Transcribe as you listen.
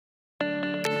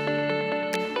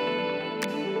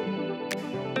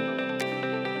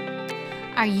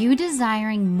Are you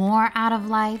desiring more out of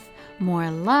life? More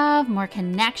love, more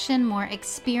connection, more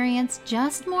experience,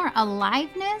 just more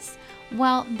aliveness?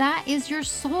 Well, that is your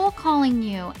soul calling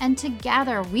you, and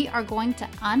together we are going to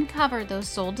uncover those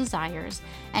soul desires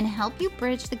and help you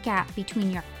bridge the gap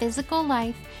between your physical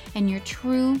life and your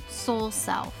true soul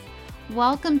self.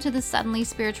 Welcome to the Suddenly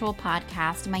Spiritual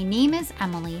Podcast. My name is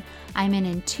Emily. I'm an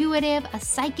intuitive, a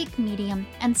psychic medium,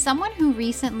 and someone who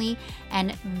recently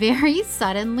and very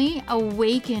suddenly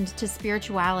awakened to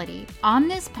spirituality. On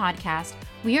this podcast,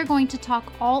 we are going to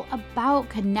talk all about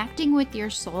connecting with your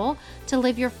soul to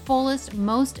live your fullest,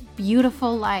 most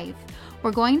beautiful life.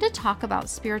 We're going to talk about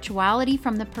spirituality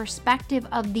from the perspective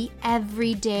of the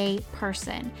everyday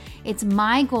person. It's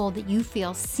my goal that you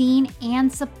feel seen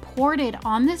and supported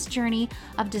on this journey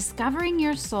of discovering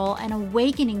your soul and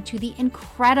awakening to the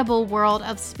incredible world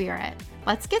of spirit.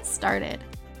 Let's get started.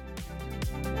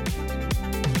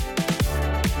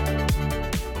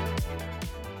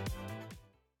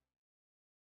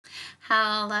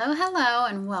 Hello,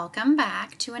 and welcome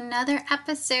back to another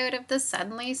episode of the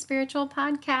Suddenly Spiritual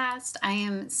Podcast. I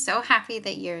am so happy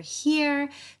that you're here,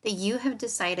 that you have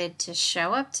decided to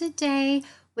show up today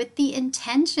with the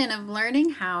intention of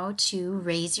learning how to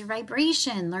raise your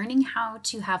vibration, learning how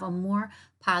to have a more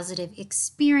positive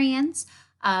experience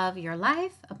of your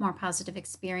life, a more positive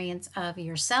experience of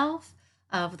yourself,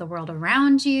 of the world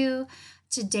around you.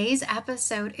 Today's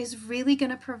episode is really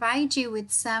going to provide you with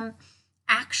some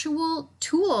actual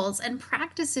tools and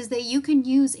practices that you can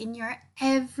use in your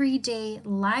everyday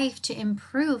life to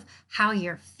improve how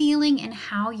you're feeling and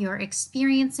how you're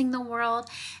experiencing the world,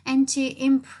 and to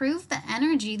improve the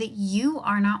energy that you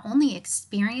are not only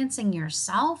experiencing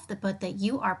yourself, but that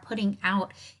you are putting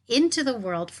out into the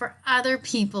world for other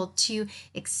people to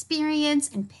experience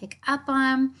and pick up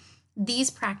on.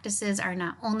 These practices are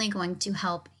not only going to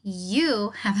help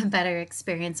you have a better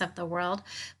experience of the world,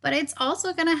 but it's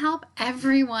also going to help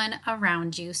everyone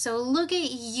around you. So look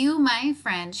at you, my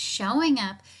friend, showing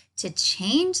up to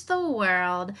change the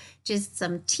world, just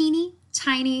some teeny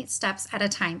tiny steps at a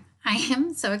time. I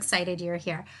am so excited you're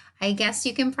here. I guess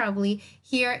you can probably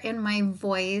hear in my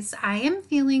voice, I am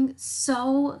feeling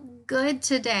so good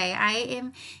today. I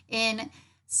am in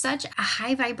such a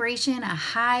high vibration, a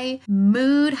high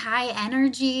mood, high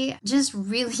energy, just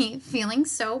really feeling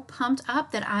so pumped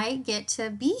up that I get to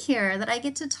be here, that I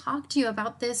get to talk to you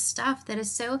about this stuff that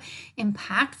is so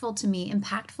impactful to me,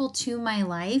 impactful to my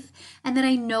life, and that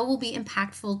I know will be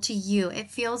impactful to you.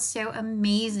 It feels so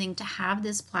amazing to have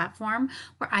this platform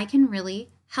where I can really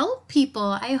help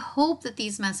people. I hope that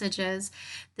these messages,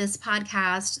 this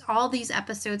podcast, all these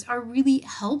episodes are really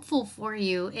helpful for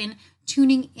you in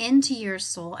tuning into your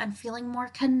soul and feeling more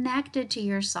connected to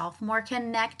yourself, more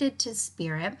connected to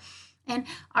spirit, and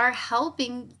are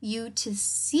helping you to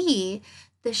see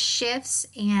the shifts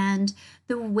and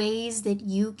the ways that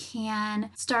you can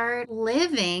start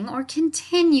living or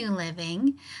continue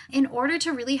living in order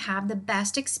to really have the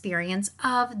best experience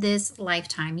of this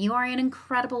lifetime. You are an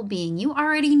incredible being. You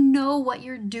already know what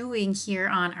you're doing here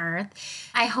on earth.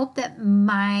 I hope that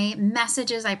my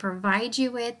messages I provide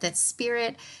you with, that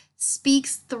spirit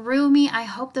speaks through me, I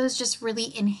hope those just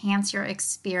really enhance your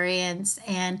experience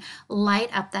and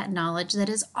light up that knowledge that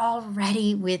is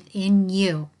already within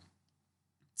you.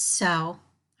 So,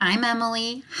 I'm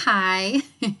Emily. Hi.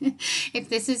 If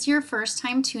this is your first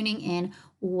time tuning in,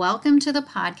 welcome to the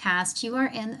podcast. You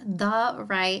are in the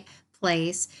right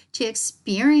place to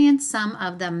experience some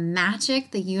of the magic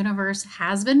the universe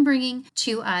has been bringing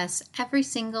to us every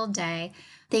single day.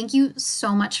 Thank you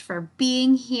so much for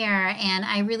being here, and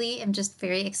I really am just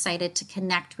very excited to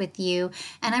connect with you,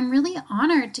 and I'm really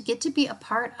honored to get to be a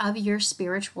part of your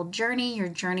spiritual journey, your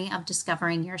journey of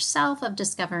discovering yourself, of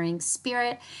discovering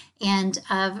spirit, and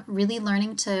of really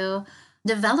learning to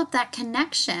develop that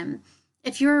connection.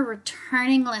 If you're a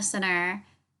returning listener,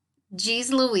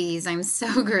 geez Louise, I'm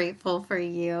so grateful for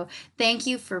you. Thank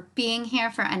you for being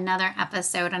here for another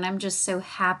episode. And I'm just so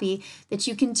happy that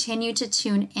you continue to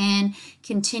tune in,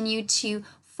 continue to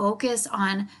focus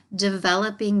on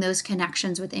developing those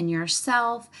connections within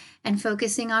yourself and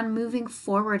focusing on moving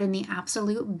forward in the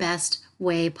absolute best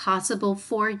way possible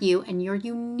for you and your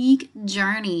unique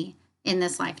journey in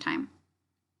this lifetime.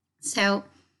 So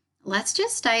let's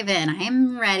just dive in. I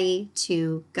am ready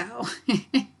to go.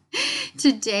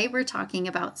 Today, we're talking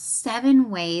about 7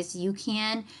 ways you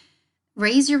can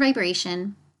raise your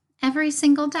vibration every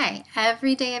single day,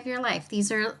 every day of your life.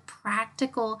 These are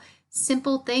practical,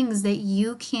 simple things that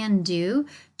you can do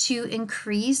to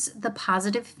increase the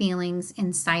positive feelings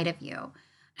inside of you.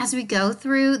 As we go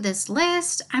through this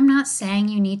list, I'm not saying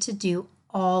you need to do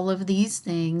all of these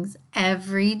things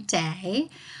every day.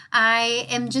 I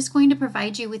am just going to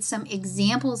provide you with some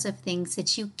examples of things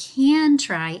that you can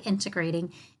try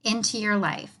integrating into your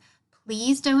life.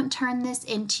 Please don't turn this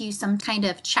into some kind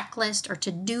of checklist or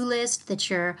to-do list that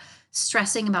you're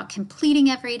stressing about completing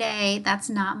every day. That's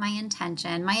not my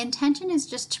intention. My intention is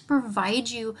just to provide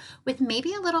you with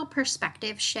maybe a little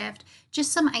perspective shift,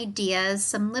 just some ideas,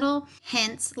 some little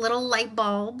hints, little light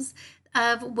bulbs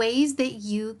of ways that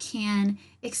you can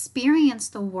experience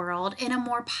the world in a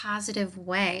more positive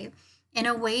way, in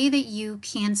a way that you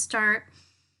can start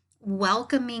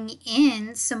welcoming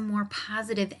in some more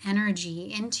positive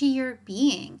energy into your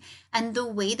being. And the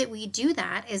way that we do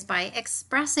that is by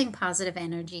expressing positive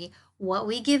energy. What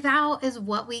we give out is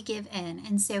what we give in.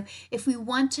 And so if we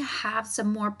want to have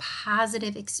some more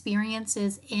positive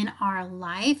experiences in our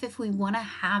life, if we want to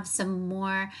have some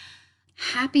more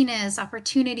happiness,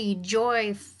 opportunity,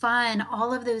 joy, fun,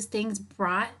 all of those things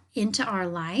brought into our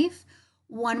life,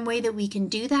 one way that we can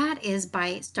do that is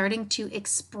by starting to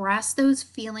express those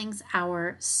feelings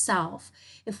ourselves.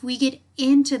 If we get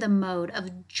into the mode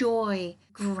of joy,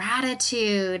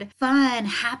 gratitude, fun,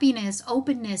 happiness,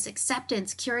 openness,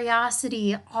 acceptance,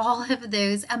 curiosity, all of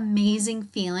those amazing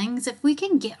feelings, if we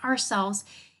can get ourselves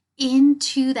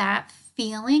into that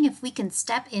feeling, if we can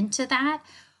step into that,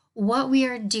 what we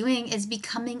are doing is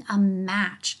becoming a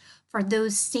match for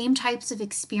those same types of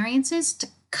experiences to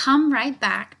come right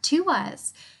back to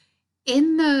us.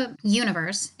 In the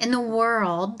universe, in the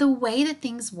world, the way that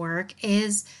things work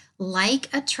is like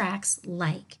attracts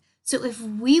like. So if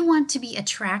we want to be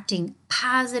attracting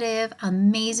positive,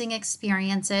 amazing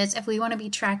experiences, if we want to be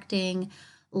attracting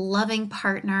loving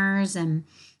partners and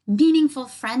meaningful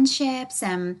friendships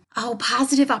and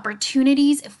positive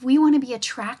opportunities, if we want to be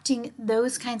attracting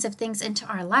those kinds of things into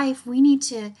our life, we need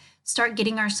to start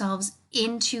getting ourselves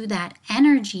into that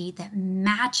energy that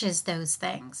matches those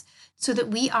things so that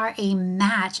we are a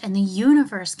match and the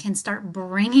universe can start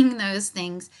bringing those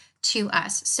things to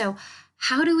us. So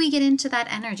how do we get into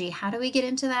that energy? How do we get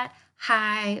into that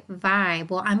high vibe?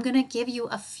 Well, I'm going to give you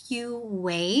a few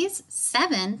ways,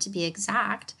 7 to be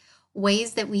exact,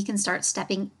 ways that we can start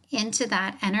stepping into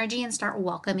that energy and start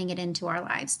welcoming it into our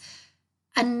lives.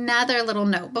 Another little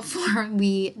note before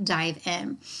we dive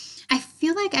in. I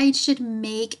feel like I should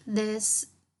make this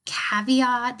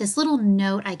caveat, this little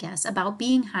note, I guess, about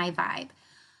being high vibe.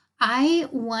 I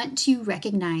want to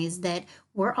recognize that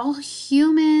we're all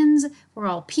humans, we're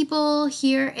all people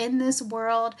here in this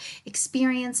world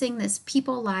experiencing this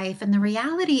people life. And the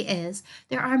reality is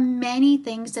there are many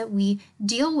things that we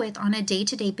deal with on a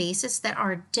day-to-day basis that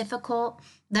are difficult,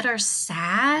 that are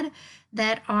sad,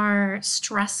 that are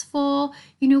stressful.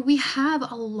 We have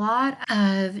a lot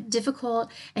of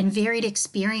difficult and varied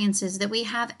experiences that we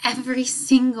have every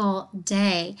single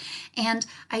day. And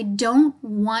I don't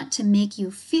want to make you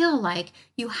feel like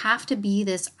you have to be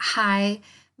this high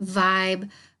vibe,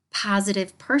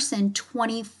 positive person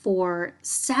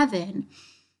 24/7.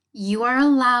 You are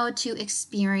allowed to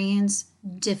experience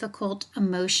difficult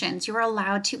emotions. You're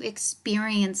allowed to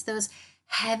experience those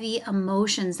heavy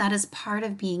emotions. That is part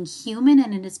of being human,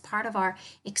 and it is part of our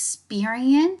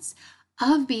experience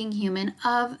of being human,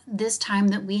 of this time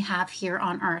that we have here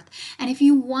on earth. And if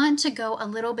you want to go a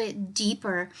little bit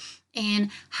deeper in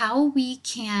how we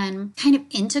can kind of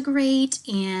integrate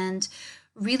and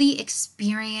really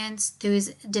experience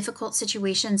those difficult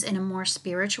situations in a more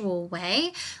spiritual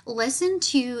way, listen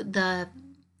to the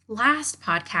last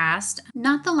podcast,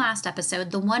 not the last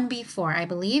episode, the one before. I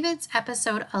believe it's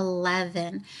episode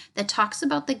 11 that talks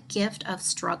about the gift of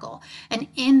struggle. And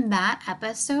in that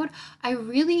episode, I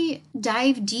really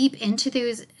dive deep into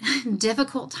those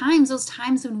difficult times, those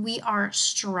times when we are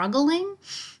struggling.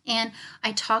 And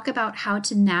I talk about how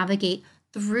to navigate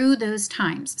through those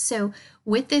times. So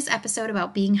with this episode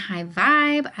about being high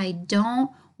vibe, I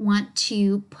don't want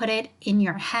to put it in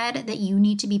your head that you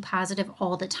need to be positive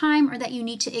all the time or that you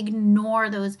need to ignore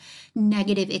those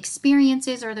negative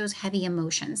experiences or those heavy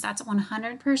emotions. That's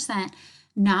 100%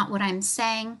 not what I'm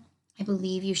saying. I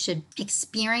believe you should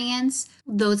experience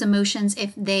those emotions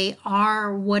if they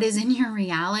are what is in your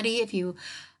reality. If you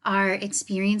are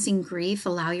experiencing grief,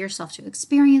 allow yourself to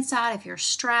experience that. If you're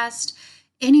stressed,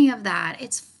 any of that,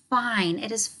 it's fine.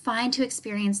 It is fine to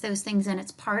experience those things, and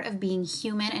it's part of being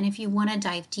human. And if you want to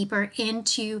dive deeper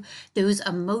into those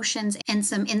emotions and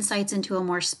some insights into a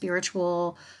more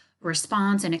spiritual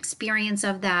response and experience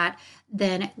of that,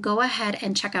 then go ahead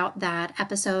and check out that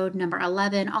episode number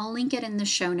 11. I'll link it in the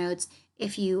show notes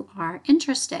if you are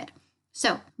interested.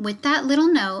 So with that little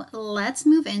note, let's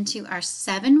move into our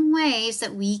 7 ways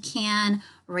that we can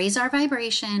raise our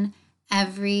vibration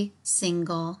every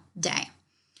single day.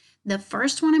 The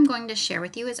first one I'm going to share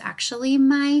with you is actually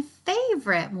my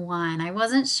favorite one. I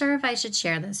wasn't sure if I should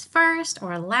share this first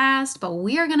or last, but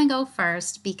we are going to go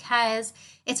first because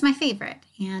it's my favorite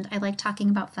and I like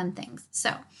talking about fun things.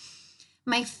 So,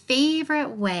 my favorite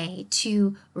way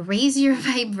to raise your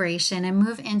vibration and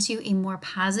move into a more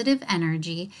positive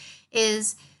energy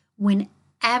is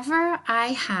whenever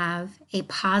I have a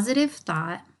positive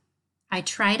thought, I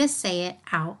try to say it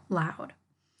out loud.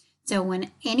 So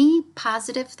when any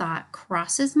positive thought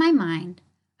crosses my mind,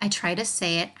 I try to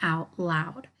say it out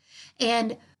loud.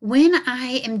 And when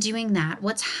I am doing that,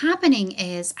 what's happening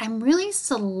is I'm really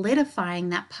solidifying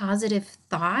that positive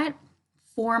thought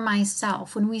for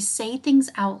myself. When we say things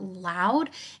out loud,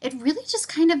 it really just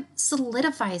kind of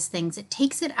solidifies things. It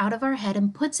takes it out of our head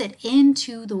and puts it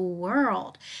into the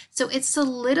world. So it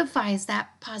solidifies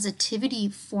that positivity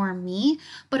for me,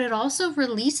 but it also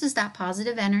releases that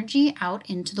positive energy out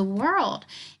into the world.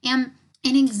 And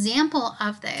an example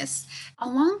of this, a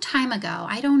long time ago,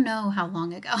 I don't know how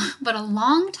long ago, but a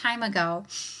long time ago,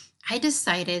 I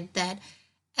decided that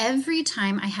every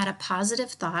time I had a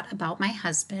positive thought about my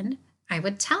husband, I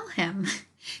would tell him.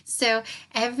 So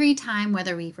every time,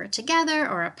 whether we were together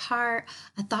or apart,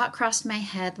 a thought crossed my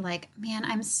head like, man,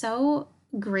 I'm so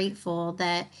grateful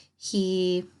that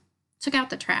he took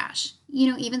out the trash.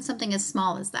 Even something as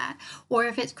small as that. Or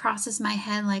if it crosses my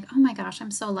head like, oh my gosh, I'm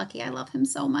so lucky. I love him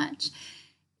so much.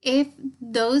 If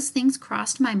those things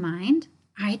crossed my mind,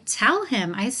 I tell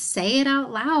him, I say it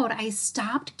out loud. I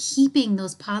stopped keeping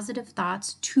those positive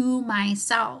thoughts to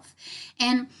myself.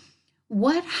 And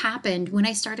what happened when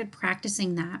I started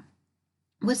practicing that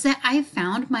was that I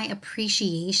found my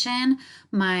appreciation,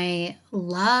 my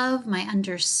love, my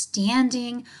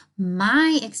understanding,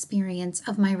 my experience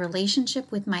of my relationship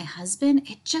with my husband,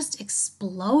 it just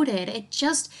exploded. It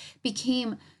just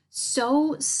became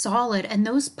so solid. And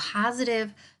those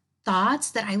positive thoughts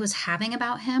that I was having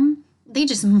about him, they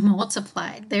just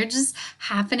multiplied. They're just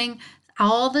happening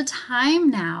all the time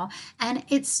now. And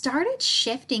it started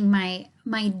shifting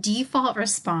my default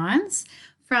response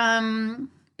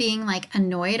from being like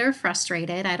annoyed or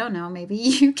frustrated. I don't know, maybe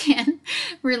you can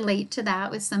relate to that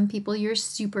with some people you're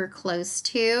super close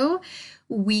to.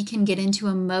 We can get into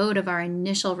a mode of our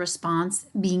initial response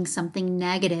being something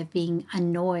negative, being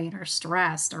annoyed or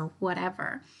stressed or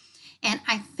whatever. And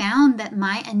I found that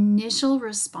my initial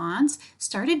response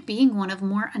started being one of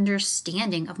more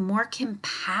understanding, of more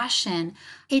compassion.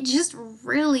 It just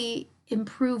really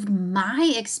improved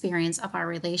my experience of our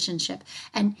relationship.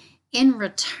 And in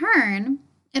return,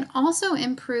 it also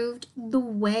improved the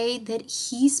way that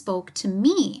he spoke to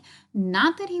me.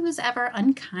 Not that he was ever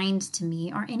unkind to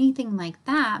me or anything like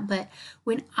that, but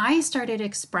when I started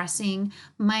expressing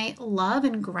my love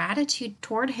and gratitude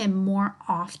toward him more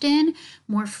often,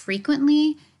 more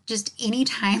frequently, just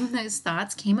anytime those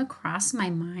thoughts came across my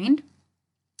mind,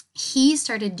 he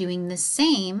started doing the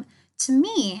same to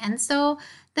me. And so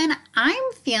then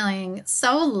I'm feeling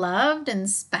so loved and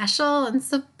special and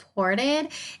supported.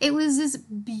 It was this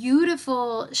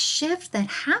beautiful shift that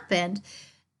happened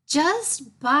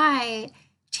just by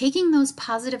taking those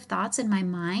positive thoughts in my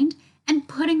mind and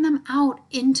putting them out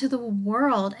into the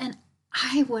world. And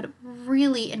I would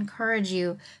really encourage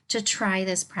you to try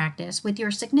this practice with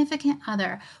your significant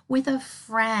other, with a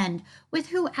friend, with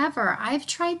whoever. I've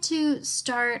tried to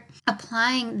start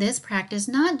applying this practice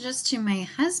not just to my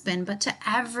husband, but to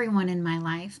everyone in my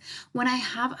life. When I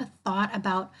have a thought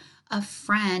about a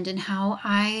friend and how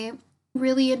I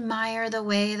really admire the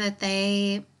way that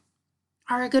they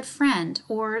are a good friend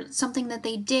or something that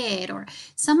they did or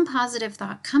some positive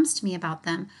thought comes to me about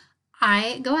them,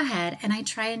 I go ahead and I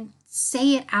try and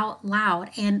say it out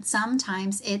loud. And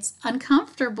sometimes it's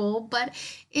uncomfortable, but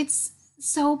it's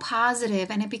so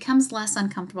positive and it becomes less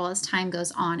uncomfortable as time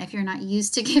goes on. If you're not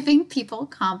used to giving people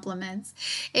compliments,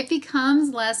 it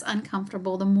becomes less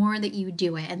uncomfortable the more that you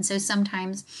do it. And so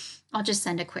sometimes I'll just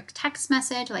send a quick text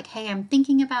message like, hey, I'm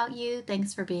thinking about you.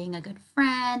 Thanks for being a good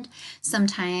friend.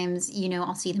 Sometimes,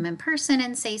 I'll see them in person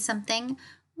and say something,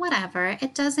 whatever.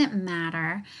 It doesn't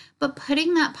matter. But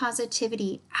putting that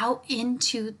positivity out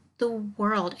into the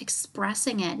world,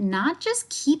 expressing it, not just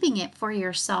keeping it for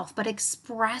yourself, but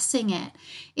expressing it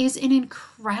is an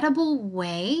incredible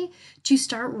way to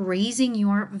start raising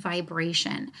your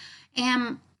vibration.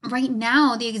 And right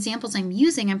now, the examples I'm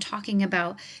using, I'm talking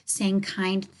about saying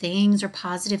kind things or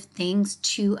positive things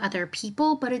to other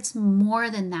people, but it's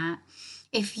more than that.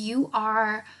 If you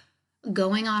are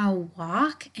going on a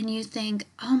walk and you think,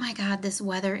 oh my God, this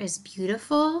weather is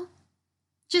beautiful,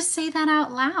 just say that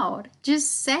out loud.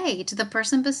 Just say to the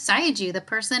person beside you, the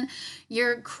person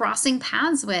you're crossing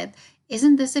paths with,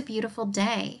 isn't this a beautiful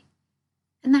day?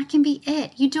 And that can be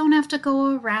it. You don't have to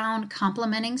go around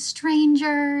complimenting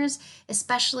strangers,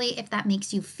 especially if that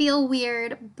makes you feel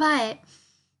weird. But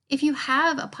if you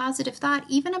have a positive thought,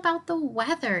 even about the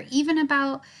weather, even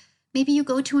about maybe you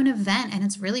go to an event and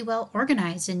it's really well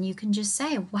organized and you can just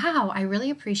say, wow, I really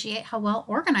appreciate how well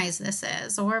organized this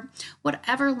is, or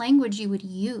whatever language you would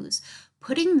use.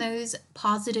 Putting those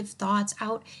positive thoughts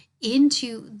out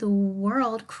into the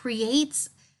world creates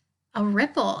a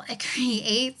ripple. It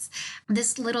creates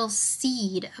this little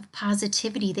seed of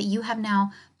positivity that you have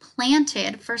now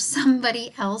planted for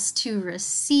somebody else to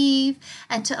receive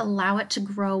and to allow it to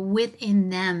grow within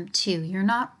them too. You're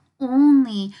not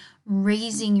only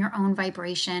raising your own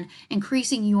vibration,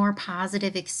 increasing your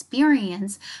positive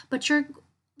experience, but you're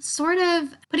sort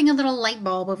of putting a little light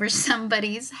bulb over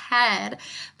somebody's head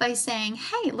by saying,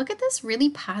 hey, look at this really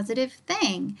positive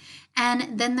thing.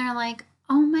 And then they're like,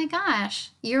 oh my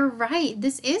gosh, you're right.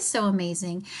 This is so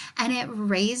amazing. And it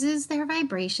raises their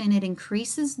vibration. It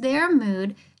increases their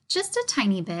mood just a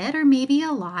tiny bit or maybe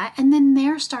a lot. And then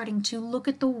they're starting to look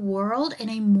at the world in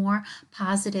a more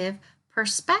positive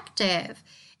perspective.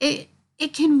 It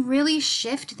can really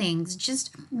shift things.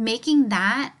 Just making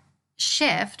that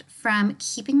shift from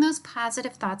keeping those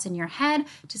positive thoughts in your head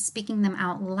to speaking them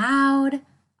out loud.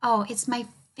 Oh, it's my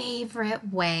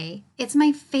favorite way. It's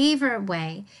my favorite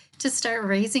way to start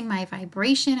raising my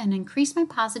vibration and increase my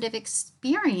positive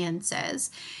experiences.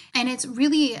 And it's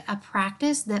really a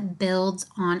practice that builds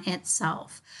on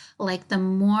itself. Like the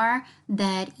more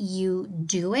that you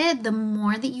do it, the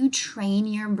more that you train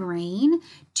your brain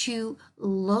to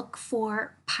look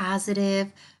for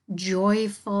positive,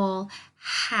 joyful,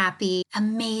 happy,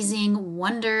 amazing,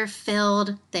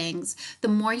 wonder-filled things. The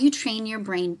more you train your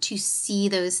brain to see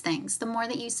those things, the more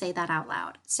that you say that out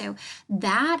loud. So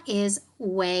that is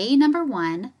way number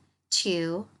 1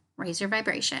 to raise your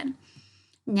vibration.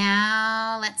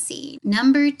 Now, let's see.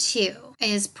 Number 2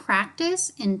 is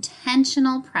practice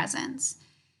intentional presence.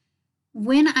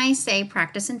 When I say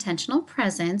practice intentional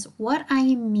presence, what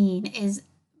I mean is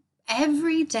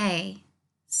every day,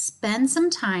 spend some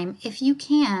time, if you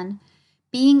can,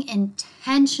 being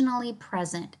intentionally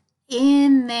present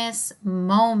in this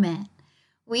moment.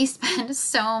 We spend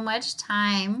so much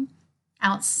time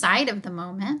outside of the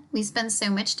moment. We spend so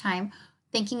much time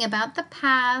thinking about the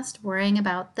past, worrying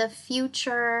about the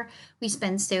future. We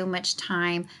spend so much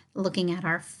time looking at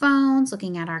our phones,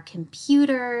 looking at our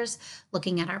computers,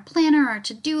 looking at our planner, our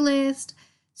to-do list.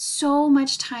 So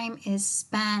much time is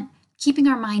spent keeping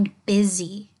our mind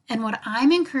busy. And what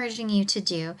I'm encouraging you to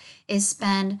do is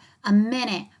spend a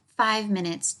minute, 5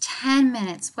 minutes, 10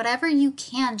 minutes, whatever you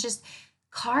can, just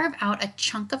carve out a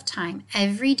chunk of time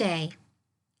every day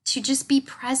to just be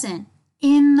present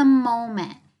in the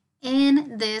moment,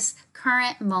 in this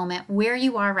current moment where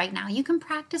you are right now. You can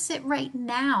practice it right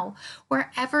now,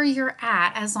 wherever you're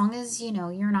at, as long as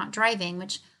you're not driving,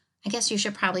 which I guess you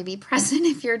should probably be present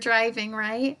if you're driving,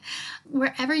 right?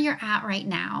 Wherever you're at right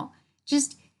now,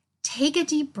 just take a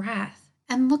deep breath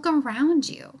and look around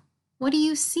you. What do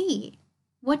you see?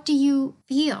 What do you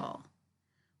feel?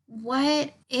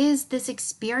 What is this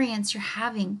experience you're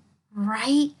having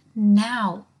right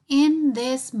now in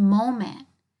this moment?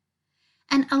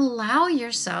 And allow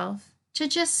yourself to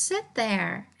just sit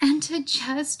there and to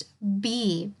just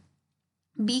be.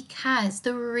 Because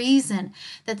the reason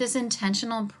that this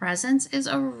intentional presence is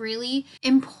a really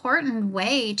important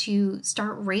way to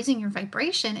start raising your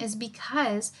vibration is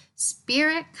because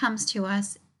spirit comes to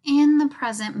us in the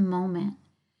present moment,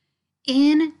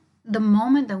 in the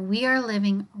moment that we are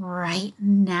living right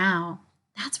now.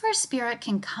 That's where spirit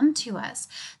can come to us.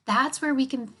 That's where we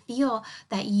can feel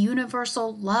that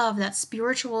universal love, that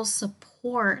spiritual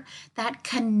support, that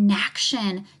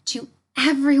connection to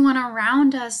everyone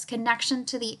around us, connection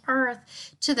to the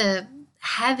earth, to the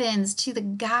heavens, to the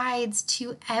guides,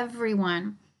 to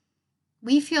everyone.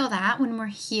 We feel that when we're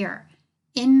here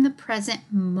in the present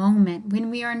moment, when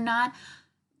we are not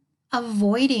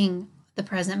avoiding the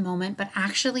present moment, but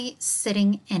actually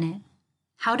sitting in it.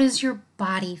 How does your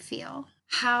body feel?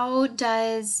 How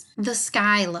does the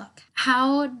sky look?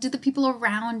 How do the people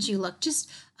around you look? Just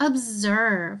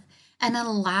observe and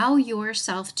allow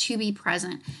yourself to be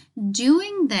present.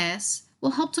 Doing this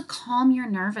will help to calm your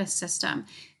nervous system.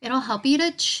 It'll help you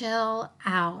to chill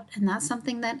out. And that's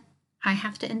something that I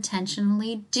have to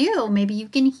intentionally do. Maybe you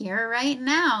can hear right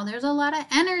now. There's a lot of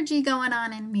energy going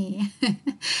on in me.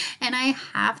 And I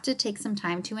have to take some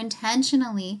time to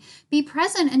intentionally be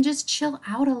present and just chill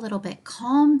out a little bit,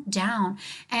 calm down,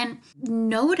 and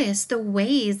notice the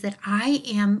ways that I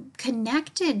am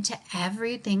connected to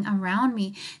everything around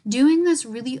me. Doing this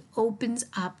really opens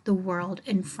up the world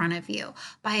in front of you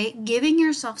by giving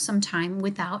yourself some time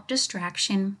without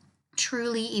distraction.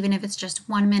 Truly, even if it's just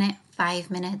 1 minute,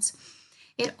 5 minutes,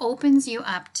 it opens you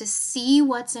up to see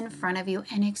what's in front of you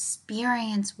and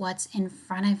experience what's in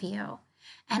front of you.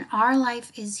 And our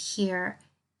life is here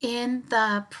in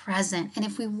the present. And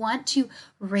if we want to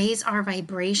raise our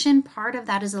vibration, part of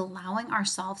that is allowing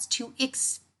ourselves to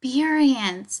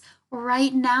experience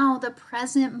right now, the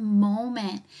present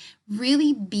moment.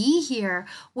 Really be here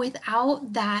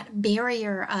without that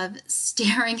barrier of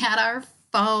staring at our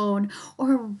phone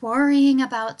or worrying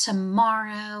about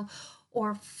tomorrow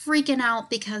or freaking out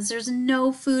because there's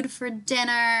no food for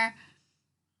dinner.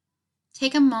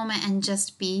 Take a moment and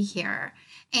just be here.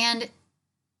 And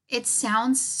it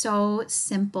sounds so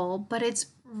simple, but it's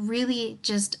really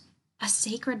just a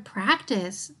sacred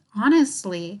practice,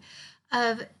 honestly,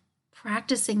 of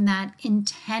practicing that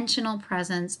intentional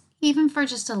presence, even for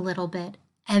just a little bit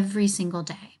every single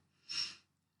day.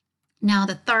 Now,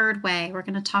 the third way we're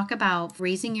going to talk about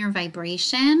raising your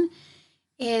vibration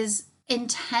is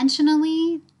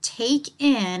intentionally take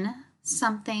in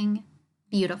something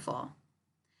beautiful.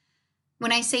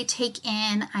 When I say take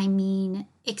in, I mean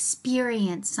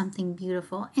experience something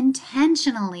beautiful.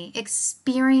 Intentionally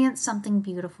experience something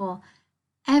beautiful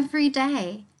every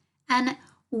day. And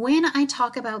when I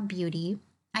talk about beauty,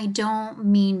 I don't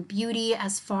mean beauty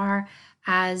as far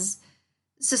as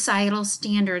societal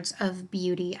standards of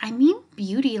beauty. I mean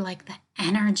beauty like the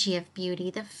energy of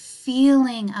beauty, the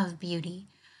feeling of beauty.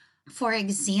 For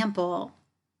example,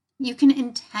 you can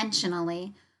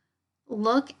intentionally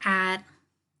look at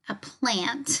a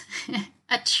plant,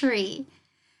 a tree,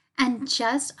 and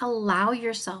just allow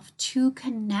yourself to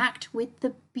connect with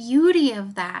the beauty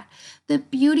of that. The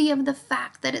beauty of the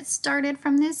fact that it started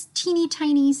from this teeny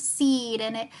tiny seed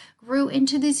and it grew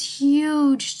into this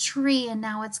huge tree, and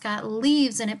now it's got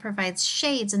leaves and it provides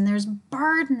shades and there's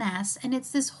bird nests, and it's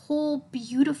this whole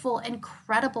beautiful,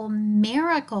 incredible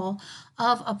miracle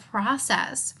of a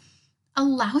process.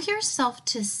 Allow yourself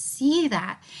to see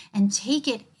that and take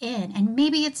it in. And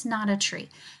maybe it's not a tree.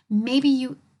 Maybe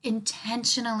you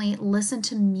intentionally listen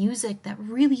to music that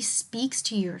really speaks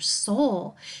to your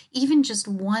soul. Even just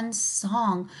one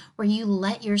song where you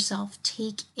let yourself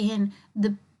take in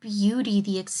the beauty,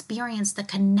 the experience, the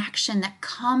connection that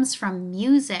comes from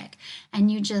music.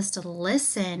 And you just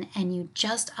listen and you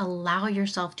just allow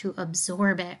yourself to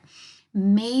absorb it.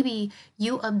 Maybe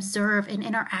you observe an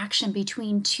interaction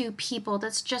between two people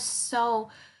that's just so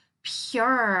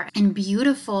pure and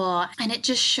beautiful, and it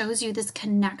just shows you this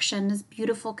connection, this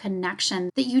beautiful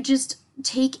connection that you just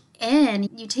take in.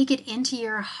 You take it into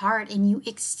your heart and you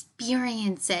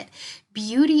experience it.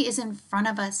 Beauty is in front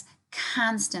of us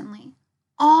constantly.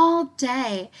 All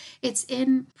day. It's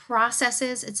in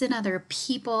processes, it's in other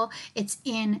people, it's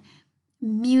in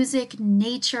music,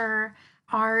 nature,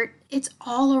 art. It's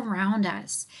all around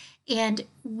us. And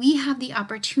we have the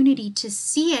opportunity to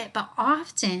see it, but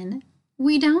often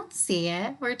we don't see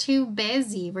it. We're too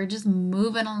busy. We're just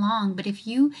moving along. But if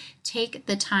you take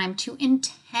the time to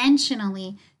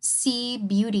intentionally see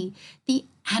beauty, the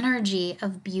energy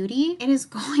of beauty, it is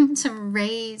going to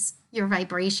raise your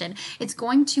vibration. It's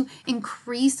going to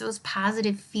increase those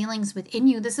positive feelings within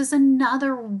you. This is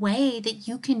another way that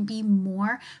you can be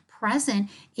more present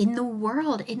in the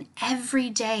world, in every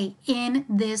day, in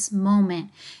this moment,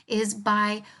 is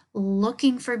by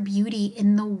looking for beauty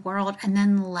in the world and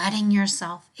then letting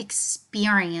yourself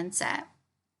experience it.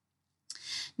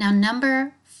 Now,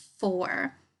 number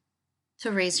 4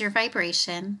 to raise your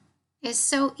vibration is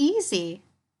so easy.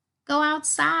 Go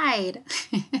outside.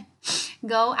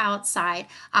 Go outside.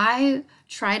 I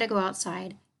try to go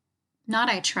outside.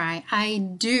 I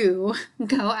do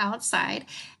go outside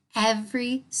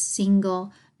every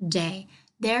single day.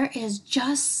 There is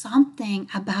just something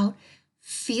about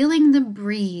feeling the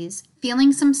breeze,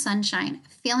 feeling some sunshine,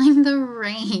 feeling the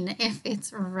rain if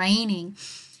it's raining.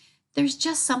 There's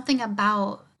just something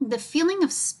about the feeling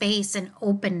of space and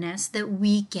openness that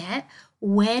we get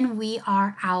when we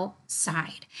are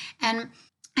outside. And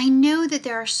I know that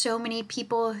there are so many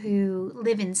people who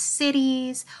live in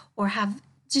cities or have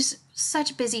just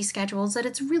such busy schedules that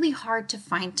it's really hard to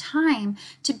find time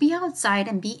to be outside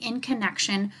and be in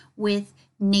connection with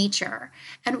nature.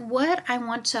 And what I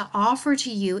want to offer to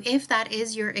you, if that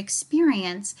is your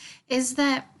experience, is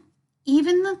that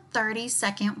Even the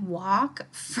 30-second walk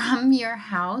from your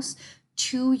house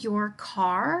to your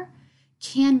car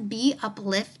can be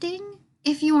uplifting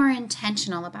if you are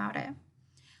intentional about it.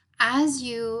 As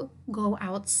you go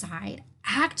outside,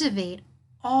 activate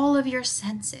all of your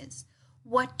senses.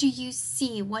 What do you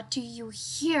see? What do you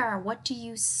hear? What do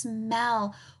you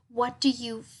smell? What do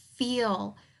you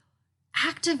feel?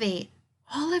 Activate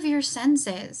all of your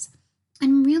senses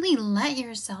and really let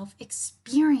yourself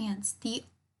experience the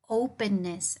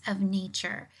openness of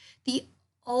nature, the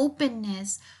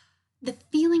openness, the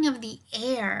feeling of the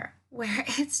air, where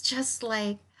it's just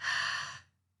like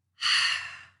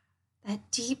that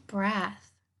deep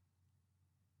breath.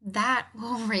 That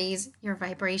will raise your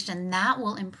vibration. That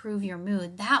will improve your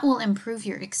mood. That will improve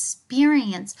your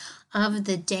experience of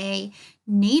the day.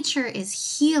 Nature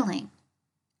is healing.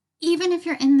 Even if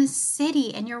you're in the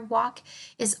city and your walk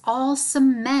is all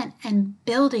cement and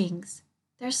buildings,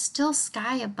 there's still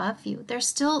sky above you. There's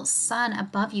still sun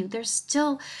above you. There's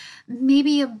still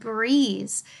maybe a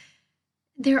breeze.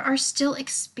 There are still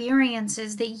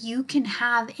experiences that you can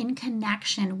have in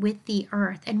connection with the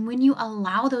earth. And when you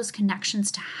allow those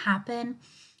connections to happen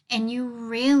and you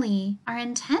really are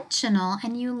intentional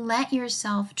and you let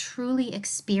yourself truly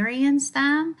experience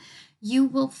them, you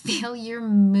will feel your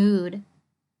mood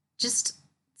just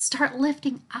start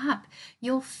lifting up.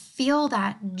 You'll feel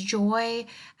that joy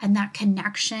and that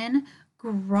connection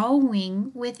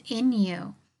growing within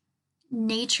you.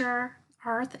 Nature,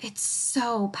 earth, it's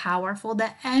so powerful.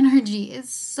 The energy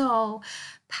is so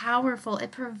powerful.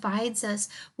 It provides us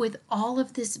with all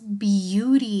of this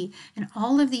beauty and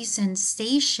all of these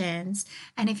sensations.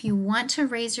 And if you want to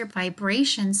raise your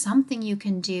vibration, something you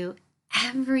can do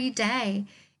every day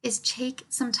is take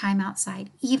some time outside,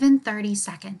 even 30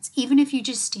 seconds. Even if you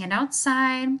just stand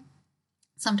outside,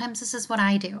 sometimes this is what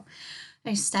I do.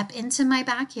 I step into my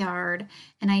backyard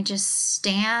and I just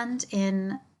stand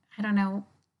in, I don't know,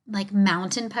 like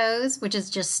mountain pose, which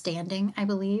is just standing, I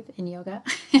believe, in yoga.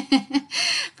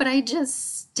 But I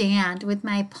just stand with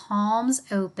my palms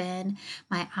open,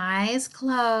 my eyes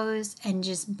closed, and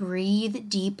just breathe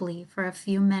deeply for a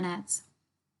few minutes.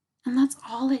 And that's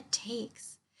all it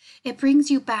takes. It brings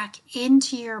you back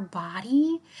into your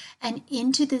body and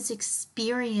into this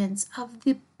experience of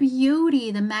the beauty,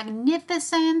 the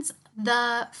magnificence,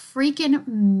 the freaking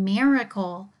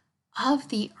miracle of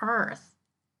the earth.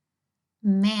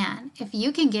 Man, if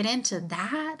you can get into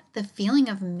that, the feeling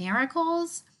of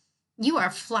miracles, you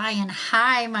are flying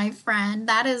high, my friend.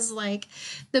 That is like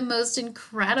the most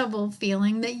incredible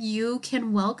feeling that you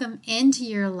can welcome into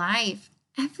your life.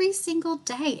 Every single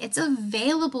day, it's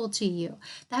available to you.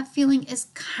 That feeling is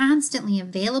constantly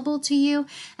available to you,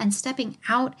 and stepping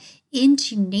out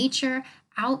into nature,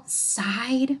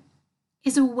 outside,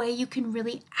 is a way you can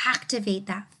really activate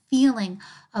that feeling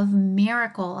of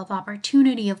miracle, of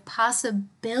opportunity, of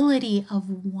possibility, of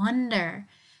wonder.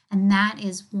 And that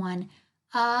is one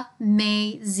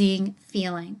amazing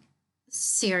feeling.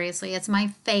 Seriously, it's my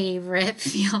favorite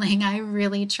feeling. I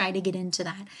really try to get into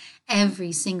that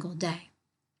every single day.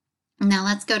 Now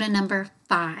let's go to number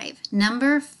 5.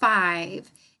 Number 5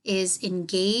 is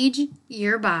engage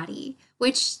your body,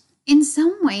 which in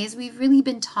some ways we've really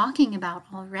been talking about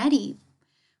already.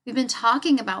 We've been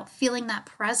talking about feeling that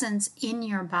presence in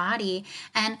your body,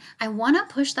 and I want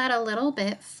to push that a little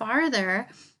bit farther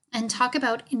and talk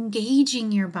about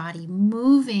engaging your body,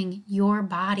 moving your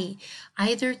body,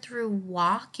 either through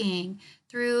walking,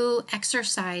 through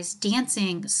exercise,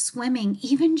 dancing, swimming,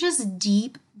 even just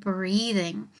deep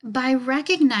breathing. By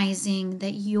recognizing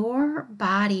that your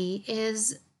body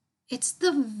it's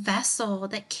the vessel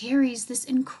that carries this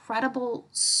incredible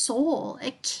soul.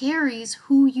 It carries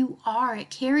who you are. It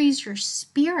carries your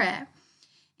spirit.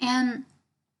 And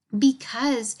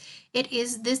because it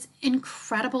is this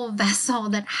incredible vessel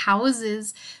that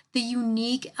houses the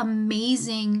unique,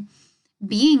 amazing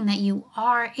being that you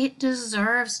are, it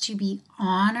deserves to be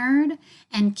honored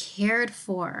and cared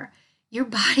for. Your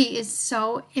body is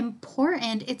so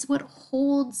important. It's what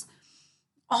holds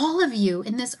all of you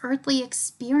in this earthly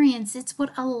experience. It's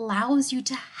what allows you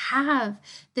to have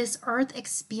this earth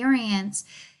experience.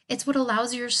 It's what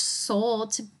allows your soul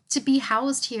to be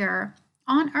housed here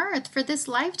on earth for this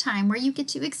lifetime, where you get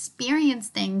to experience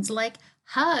things like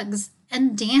hugs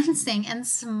and dancing and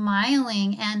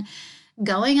smiling and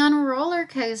going on roller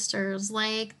coasters.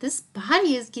 Like, this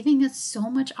body is giving us so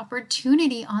much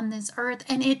opportunity on this earth,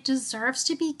 and it deserves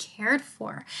to be cared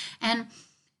for. And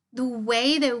the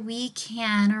way that we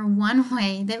can, or one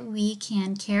way that we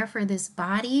can care for this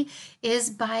body, is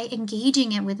by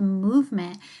engaging it with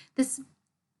movement. This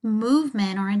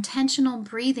movement or intentional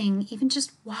breathing, even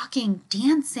just walking,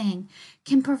 dancing,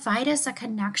 can provide us a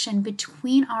connection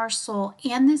between our soul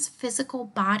and this physical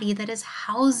body that is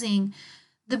housing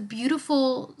the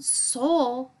beautiful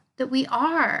soul that we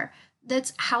are,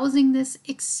 that's housing this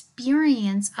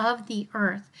experience of the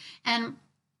earth. And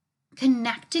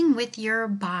connecting with your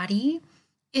body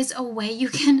is a way you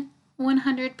can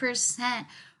 100%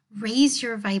 raise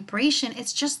your vibration.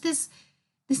 It's just this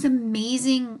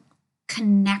amazing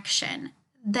connection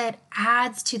that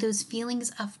adds to those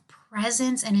feelings of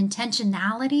presence and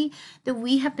intentionality that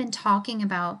we have been talking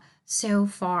about so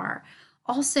far.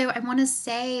 Also, I want to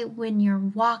say when you're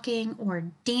walking or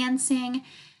dancing,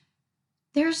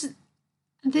 there's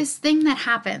this thing that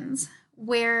happens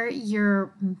where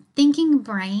your thinking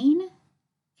brain,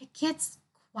 it gets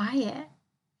quiet.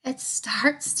 It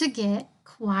starts to get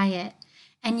quiet,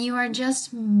 and you are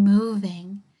just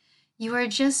moving. You are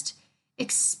just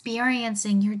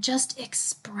experiencing, you're just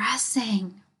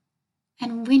expressing.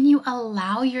 And when you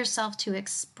allow yourself to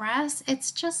express,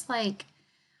 it's just like,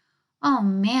 oh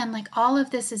man, like all of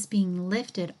this is being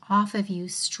lifted off of you.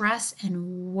 Stress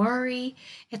and worry,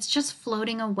 it's just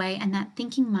floating away, and that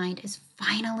thinking mind is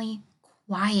finally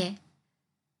quiet.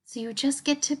 So you just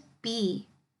get to be.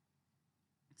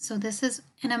 So this is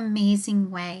an amazing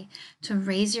way to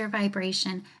raise your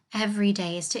vibration every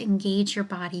day, is to engage your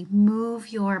body, move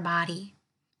your body.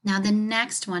 Now the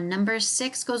next one, number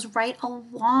 6, goes right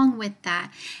along with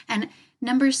that. And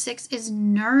number 6 is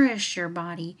nourish your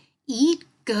body. Eat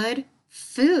good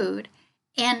food.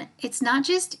 And it's not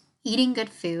just eating good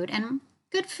food. And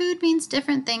good food means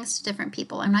different things to different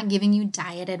people. I'm not giving you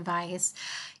diet advice.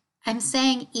 I'm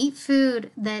saying eat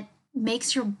food that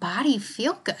makes your body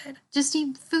feel good. Just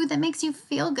eat food that makes you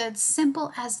feel good.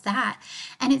 Simple as that.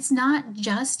 And it's not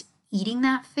just eating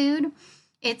that food.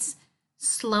 It's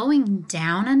slowing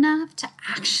down enough to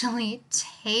actually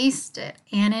taste it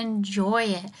and enjoy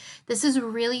it. This is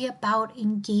really about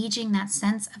engaging that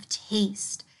sense of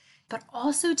taste, but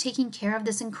also taking care of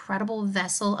this incredible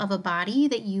vessel of a body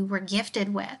that you were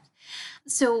gifted with.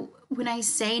 So when I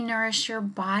say nourish your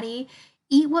body,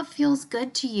 eat what feels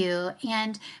good to you.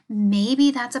 And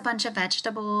maybe that's a bunch of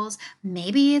vegetables.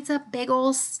 Maybe it's a big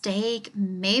old steak.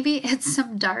 Maybe it's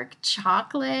some dark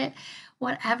chocolate.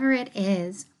 Whatever it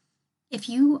is, if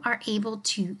you are able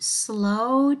to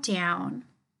slow down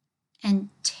and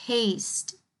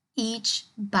taste each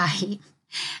bite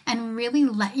and really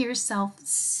let yourself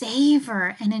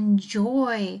savor and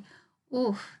enjoy,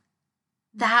 oof,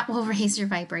 that will raise your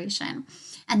vibration.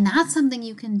 And that's something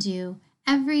you can do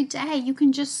every day. You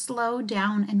can just slow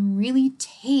down and really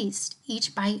taste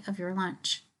each bite of your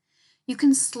lunch. You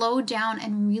can slow down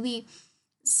and really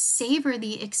savor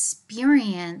the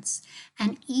experience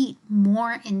and eat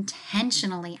more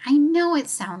intentionally. I know it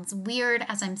sounds weird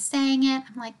as I'm saying it.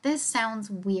 I'm like, this sounds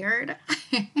weird.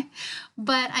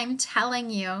 But I'm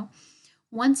telling you,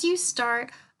 once you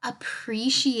start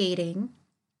appreciating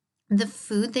the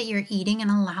food that you're eating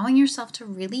and allowing yourself to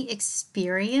really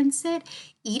experience it,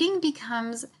 eating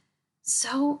becomes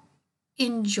so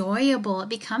enjoyable. It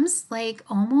becomes like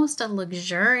almost a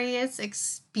luxurious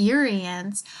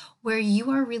experience where you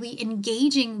are really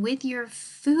engaging with your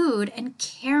food and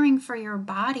caring for your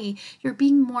body. You're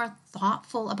being more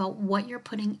thoughtful about what you're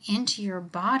putting into your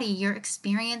body. You're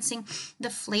experiencing the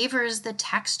flavors, the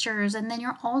textures, and then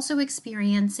you're also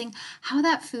experiencing how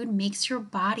that food makes your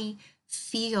body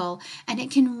feel. And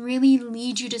it can really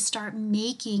lead you to start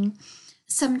making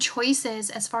some choices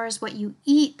as far as what you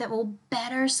eat that will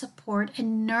better support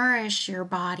and nourish your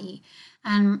body.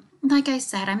 And like I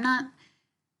said, I'm not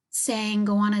saying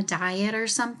go on a diet or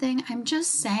something. I'm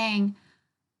just saying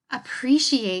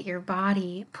appreciate your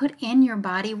body, put in your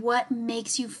body what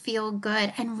makes you feel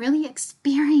good, and really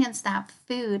experience that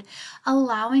food,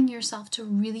 allowing yourself to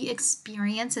really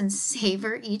experience and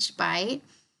savor each bite.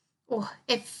 Oh,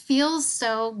 it feels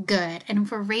so good. And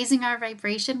if we're raising our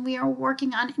vibration, we are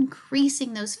working on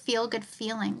increasing those feel good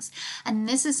feelings. And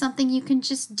this is something you can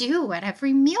just do at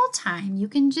every mealtime. You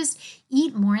can just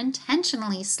eat more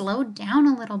intentionally, slow down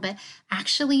a little bit,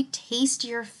 actually taste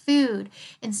your food.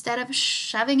 Instead of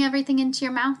shoving everything into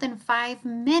your mouth in 5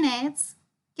 minutes,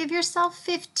 give yourself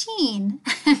 15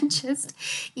 and just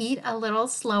eat a little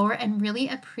slower and really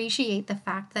appreciate the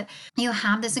fact that you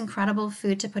have this incredible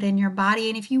food to put in your body.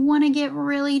 And if you want to get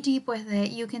really deep with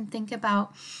it, you can think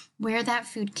about where that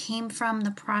food came from, the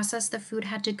process the food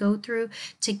had to go through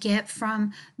to get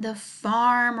from the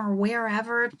farm or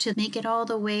wherever to make it all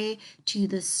the way to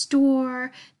the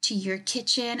store, to your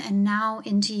kitchen, and now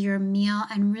into your meal,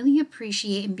 and really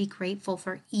appreciate and be grateful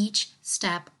for each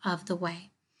step of the way.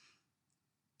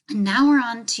 And now we're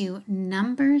on to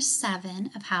number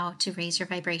 7 of how to raise your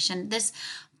vibration. This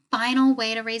final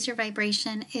way to raise your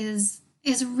vibration is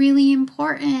really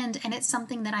important, and it's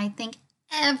something that I think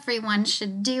everyone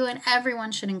should do and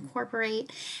everyone should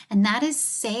incorporate, and that is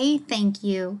say thank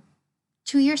you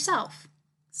to yourself.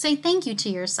 Say thank you to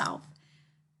yourself.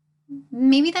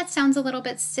 Maybe that sounds a little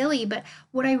bit silly, but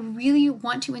what I really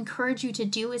want to encourage you to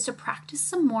do is to practice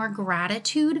some more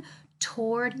gratitude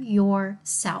toward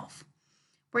yourself.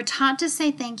 We're taught to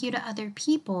say thank you to other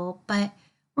people, but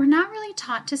we're not really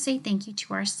taught to say thank you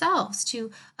to ourselves, to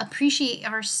appreciate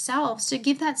ourselves, to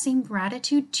give that same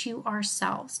gratitude to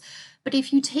ourselves. But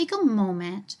if you take a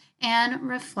moment and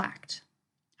reflect,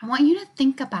 I want you to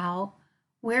think about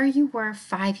where you were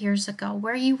 5 years ago,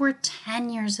 where you were 10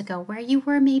 years ago, where you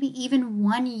were maybe even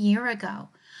 1 year ago.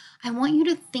 I want you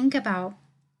to think about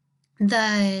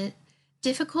the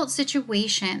difficult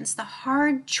situations, the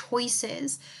hard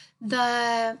choices,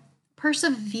 the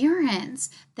perseverance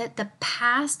that the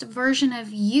past version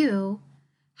of you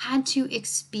had to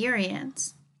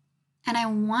experience. And I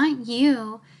want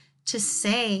you to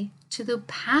say to the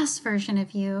past version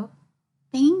of you,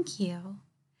 thank you.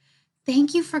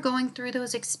 Thank you for going through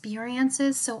those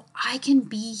experiences so I can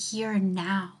be here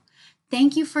now.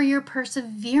 Thank you for your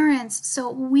perseverance so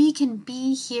we can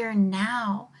be here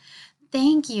now.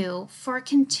 Thank you for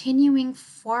continuing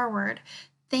forward.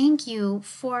 Thank you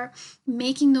for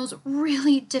making those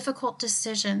really difficult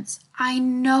decisions. I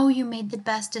know you made the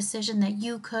best decision that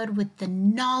you could with the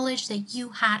knowledge that you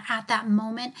had at that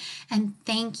moment. And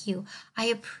thank you. I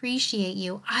appreciate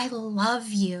you. I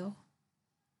love you.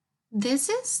 This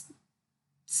is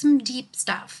some deep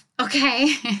stuff,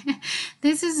 okay?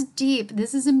 This is deep.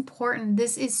 This is important.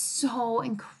 This is so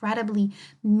incredibly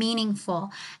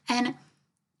meaningful. And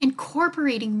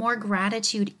incorporating more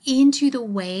gratitude into the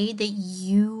way that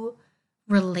you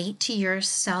relate to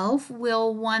yourself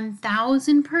will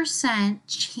 1000%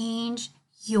 change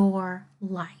your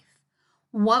life.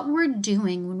 What we're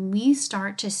doing when we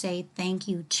start to say thank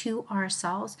you to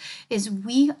ourselves is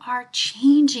we are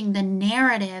changing the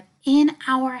narrative in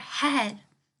our head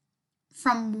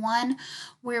from one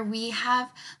where we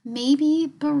have maybe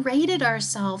berated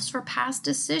ourselves for past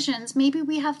decisions. Maybe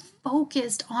we have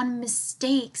focused on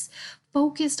mistakes,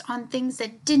 focused on things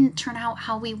that didn't turn out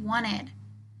how we wanted.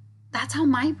 That's how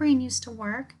my brain used to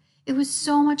work. It was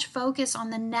so much focus on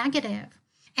the negative.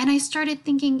 And I started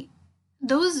thinking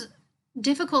those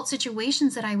difficult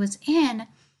situations that I was in,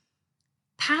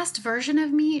 past version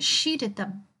of me, she did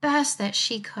the best that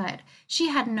she could. She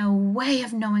had no way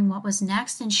of knowing what was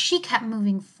next, and she kept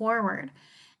moving forward.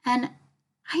 And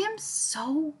I am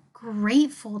so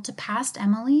grateful to past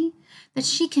Emily that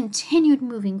she continued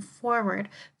moving forward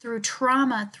through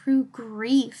trauma, through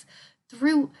grief,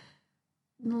 through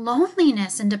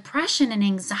loneliness and depression and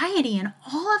anxiety and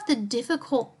all of the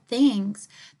difficult things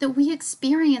that we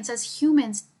experience as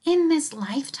humans in this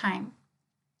lifetime.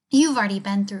 You've already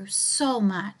been through so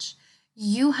much.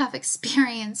 You have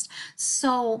experienced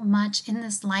so much in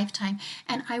this lifetime.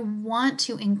 And I want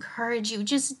to encourage you,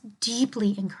 just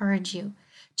deeply encourage you,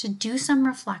 to do some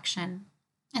reflection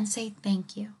and say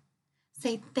thank you.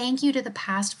 Say thank you to the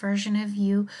past version of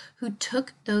you who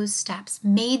took those steps,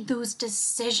 made those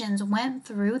decisions, went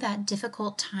through that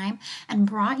difficult time, and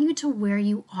brought you to where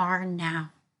you are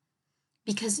now.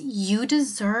 Because you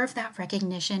deserve that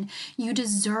recognition. You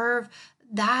deserve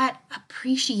that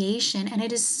appreciation, and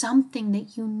it is something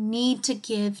that you need to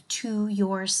give to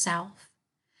yourself.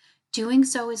 Doing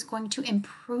so is going to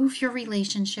improve your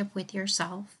relationship with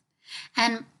yourself.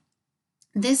 And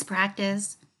this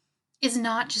practice is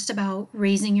not just about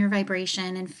raising your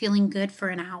vibration and feeling good for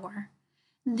an hour.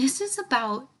 This is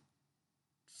about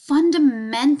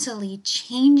fundamentally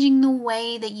changing the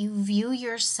way that you view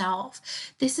yourself.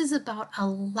 This is about a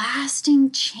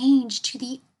lasting change to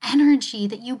the energy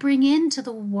that you bring into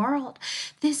the world.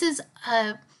 This is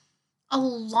a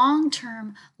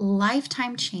long-term,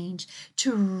 lifetime change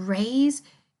to raise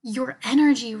your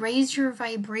energy, raise your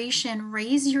vibration,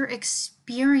 raise your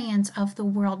experience of the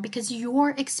world, because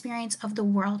your experience of the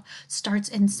world starts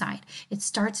inside. It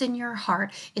starts in your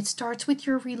heart. It starts with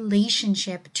your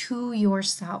relationship to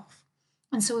yourself.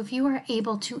 And so if you are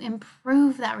able to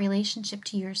improve that relationship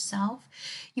to yourself,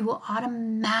 you will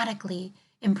automatically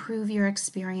improve your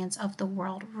experience of the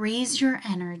world, raise your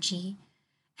energy,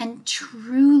 and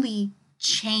truly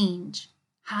change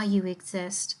how you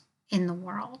exist in the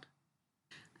world.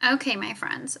 Okay, my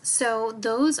friends, so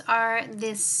those are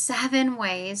the 7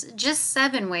 ways, just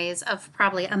 7 ways of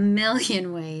probably a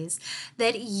million ways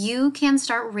that you can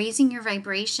start raising your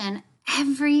vibration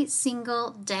every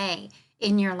single day.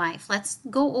 in your life. Let's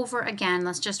go over again.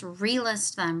 Let's just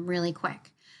relist them really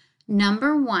quick.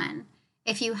 Number 1,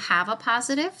 if you have a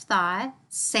positive thought,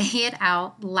 say it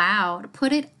out loud.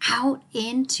 Put it out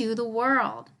into the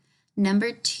world.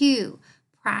 Number 2,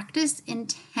 practice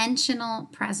intentional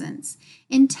presence.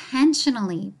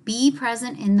 Intentionally be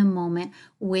present in the moment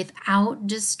without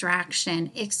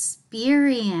distraction.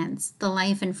 Experience the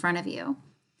life in front of you.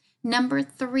 Number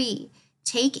 3,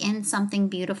 take in something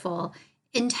beautiful.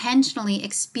 Intentionally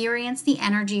experience the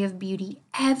energy of beauty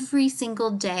every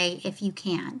single day if you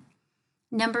can.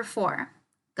 Number 4,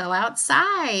 go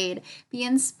outside. Be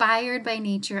inspired by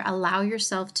nature. Allow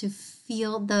yourself to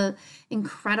feel the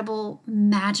incredible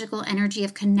magical energy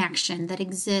of connection that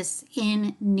exists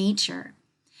in nature.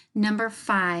 Number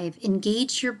 5,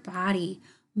 engage your body.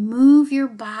 Move your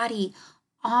body.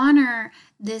 Honor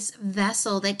this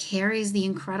vessel that carries the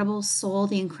incredible soul,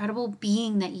 the incredible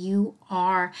being that you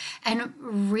are, and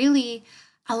really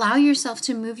allow yourself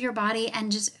to move your body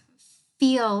and just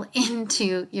feel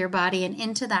into your body and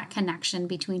into that connection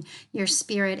between your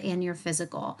spirit and your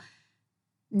physical.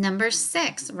 Number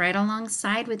 6, right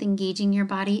alongside with engaging your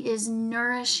body, is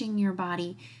nourishing your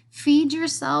body. Feed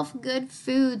yourself good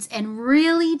foods and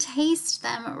really taste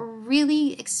them.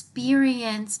 Really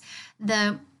experience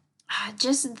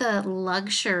just the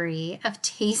luxury of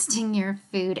tasting your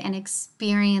food and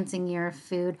experiencing your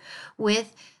food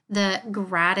with the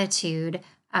gratitude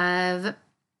of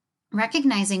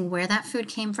recognizing where that food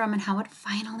came from and how it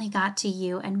finally got to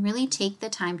you, and really take the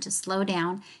time to slow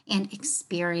down and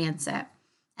experience it.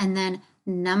 And then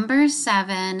number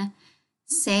 7,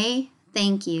 say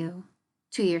thank you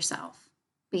to yourself.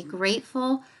 Be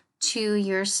grateful to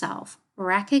yourself.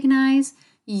 Recognize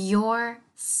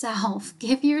yourself.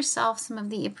 Give yourself some of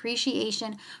the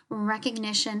appreciation,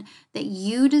 recognition that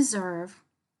you deserve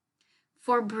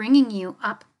for bringing you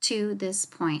up to this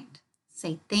point.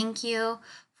 Say thank you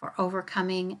for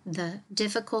overcoming the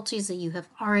difficulties that you have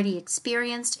already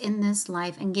experienced in this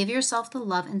life, and give yourself the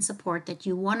love and support that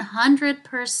you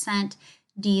 100%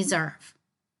 deserve.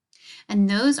 And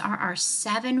those are our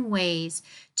 7 ways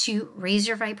to raise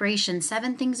your vibration,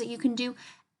 7 things that you can do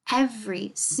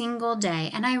every single day.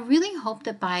 And I really hope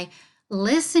that by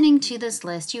listening to this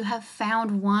list, you have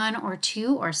found 1 or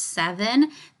 2 or 7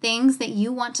 things that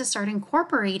you want to start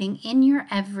incorporating in your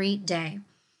everyday.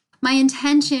 My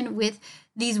intention with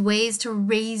these ways to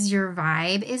raise your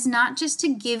vibe is not just to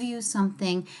give you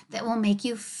something that will make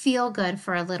you feel good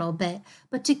for a little bit,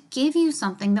 but to give you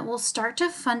something that will start to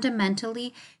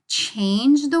fundamentally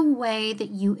change the way that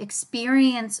you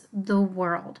experience the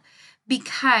world.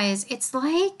 Because it's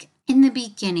like in the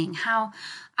beginning, how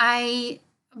I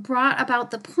brought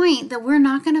about the point that we're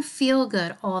not going to feel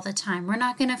good all the time. We're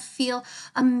not going to feel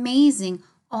amazing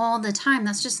all the time.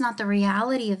 That's just not the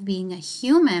reality of being a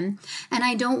human. And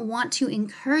I don't want to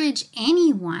encourage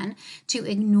anyone to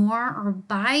ignore or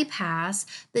bypass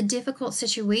the difficult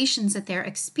situations that they're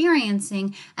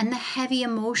experiencing and the heavy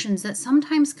emotions that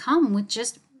sometimes come with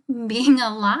just being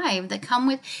alive, that come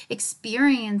with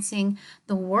experiencing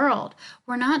the world.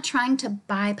 We're not trying to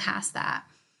bypass that.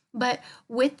 But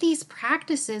with these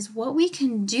practices, what we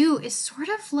can do is sort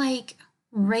of like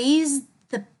raise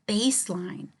the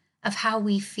baseline of how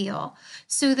we feel,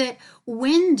 so that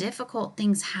when difficult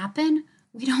things happen,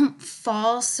 we don't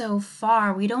fall so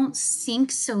far, we don't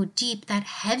sink so deep, that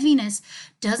heaviness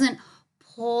doesn't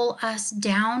pull us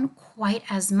down quite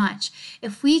as much.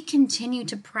 If we continue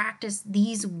to practice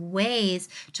these ways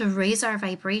to raise our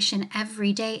vibration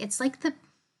every day, it's like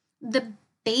the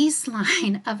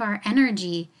baseline of our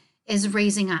energy is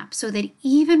raising up, so that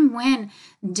even when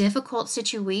difficult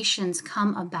situations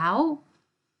come about,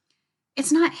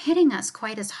 it's not hitting us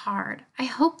quite as hard. I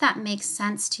hope that makes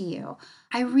sense to you.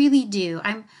 I really do.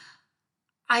 I'm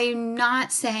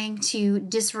not saying to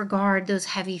disregard those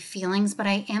heavy feelings, but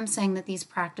I am saying that these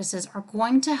practices are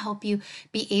going to help you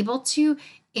be able to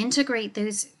integrate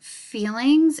those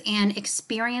feelings and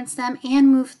experience them and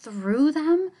move through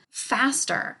them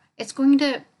faster. It's going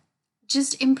to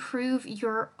just improve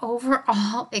your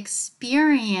overall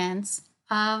experience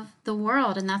of the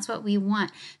world. And that's what we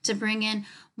want, to bring in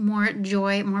more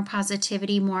joy, more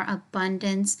positivity, more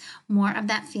abundance, more of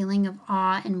that feeling of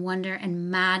awe and wonder and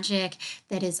magic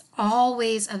that is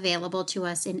always available to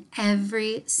us in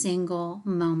every single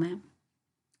moment.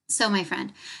 So, my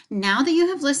friend, now that you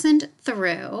have listened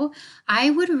through, I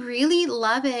would really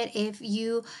love it if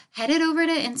you headed over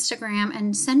to Instagram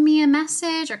and send me a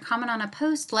message or comment on a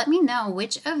post. Let me know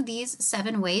which of these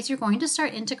 7 ways you're going to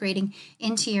start integrating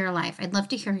into your life. I'd love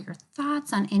to hear your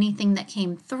thoughts on anything that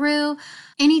came through,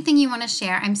 anything you want to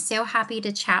share. I'm so happy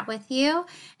to chat with you.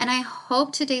 And I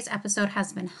hope today's episode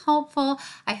has been helpful.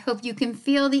 I hope you can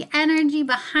feel the energy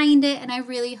behind it. And I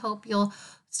really hope you'll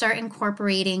start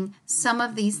incorporating some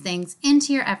of these things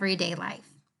into your everyday life.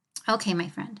 Okay, my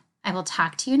friend, I will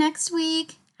talk to you next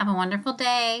week. Have a wonderful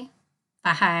day.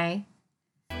 Bye.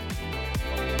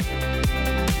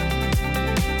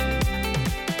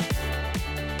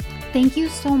 Thank you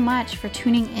so much for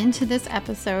tuning into this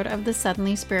episode of the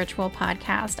Suddenly Spiritual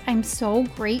podcast. I'm so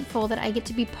grateful that I get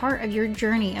to be part of your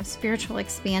journey of spiritual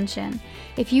expansion.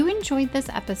 If you enjoyed this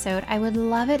episode, I would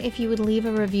love it if you would leave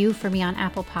a review for me on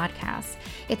Apple Podcasts.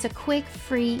 It's a quick,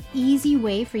 free, easy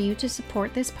way for you to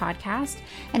support this podcast,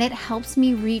 and it helps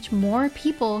me reach more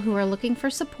people who are looking for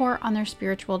support on their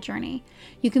spiritual journey.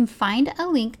 You can find a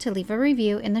link to leave a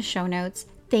review in the show notes.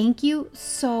 Thank you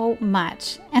so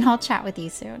much, and I'll chat with you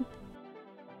soon.